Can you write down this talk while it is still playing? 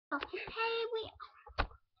Hey,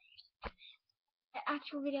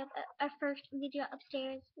 actual video, our first video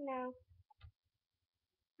upstairs. No.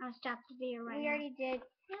 I'll stop the video right now. We already did.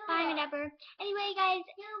 Fine, whatever. Anyway, guys,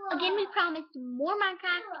 again, we promised more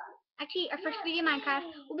Minecraft. Actually, our first video Minecraft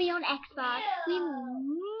will be on Xbox. We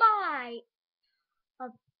might, a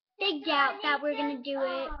big doubt that we're gonna do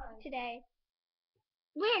it Today.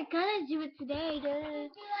 We're gonna do it today,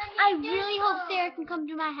 dude. I really hope Sarah can come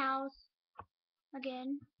to my house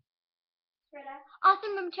again.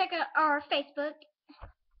 Also, remember to check out our Facebook.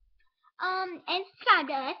 And subscribe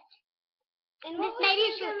to us. And this what maybe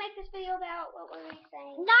we gonna make this video about? What were we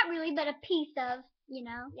saying? Not really, but a piece of, you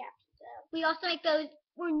know. Yeah. We also make those.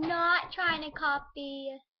 We're not trying to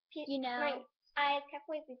copy, you know. Right. I kept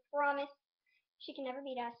wait. We promise. She can never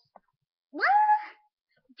beat us. What?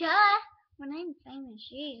 Duh. We're not even famous.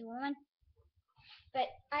 Jeez, woman.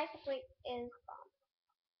 But I kept wait is bomb.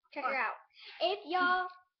 Check her out. If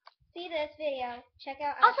y'all see this video, check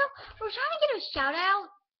out. Also, we're trying to get a shout out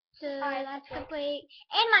to Ice Wait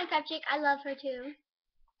and Minecraft Chick. I love her too.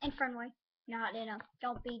 And Fernway. No,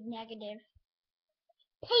 don't be negative.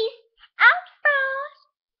 Peace out,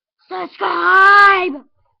 bros. Subscribe.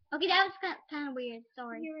 Okay, that was kind of weird.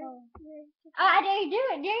 Sorry. I dare you do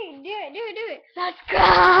it. Do it.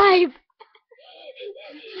 Subscribe.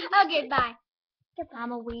 Okay, bye.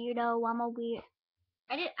 I'm a weirdo.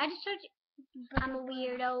 I just showed you. I'm a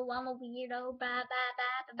weirdo. Bye, bye,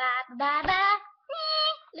 bye, bye, bye, bye.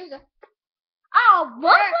 Loser. Oh,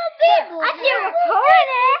 what people? I see a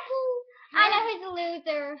recording. I know who's a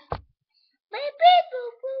loser.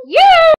 You!